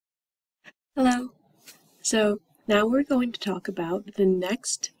Hello. So now we're going to talk about the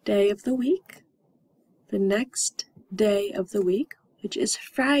next day of the week. The next day of the week, which is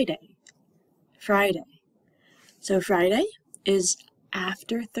Friday. Friday. So Friday is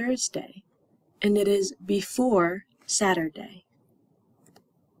after Thursday, and it is before Saturday.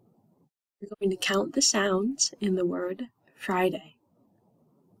 We're going to count the sounds in the word Friday.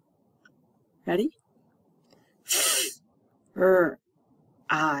 Ready?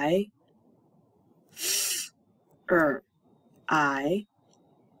 I, I,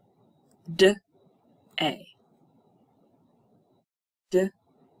 d, a, d,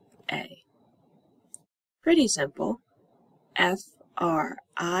 a. Pretty simple.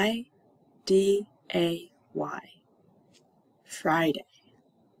 Friday. Friday.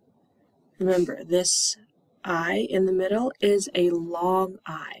 Remember, this I in the middle is a long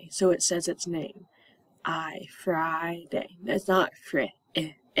I, so it says its name. Friday. That's not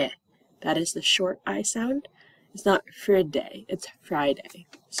That is the short I sound. It's not Friday, it's Friday.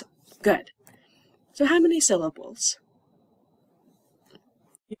 So, good. So how many syllables?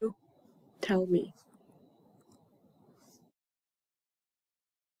 You tell me.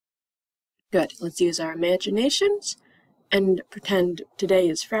 Good. Let's use our imaginations and pretend today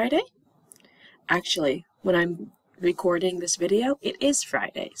is Friday. Actually, when I'm recording this video, it is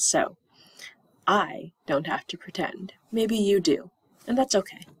Friday, so I don't have to pretend. Maybe you do, and that's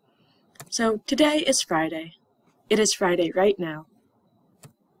okay. So today is Friday. It is Friday right now.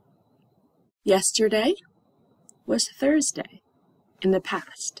 Yesterday was Thursday in the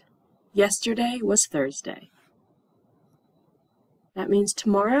past. Yesterday was Thursday. That means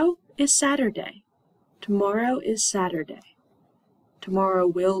tomorrow is Saturday. Tomorrow is Saturday. Tomorrow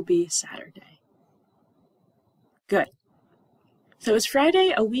will be Saturday. Good. So is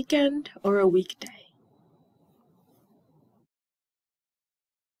Friday a weekend or a weekday?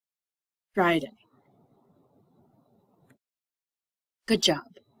 Friday. Good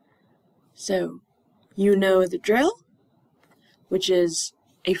job. So you know the drill, which is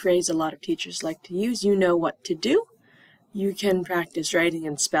a phrase a lot of teachers like to use. You know what to do. You can practice writing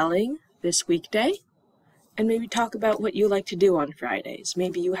and spelling this weekday, and maybe talk about what you like to do on Fridays.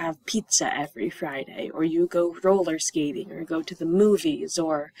 Maybe you have pizza every Friday, or you go roller skating, or go to the movies,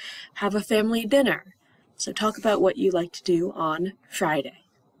 or have a family dinner. So talk about what you like to do on Friday.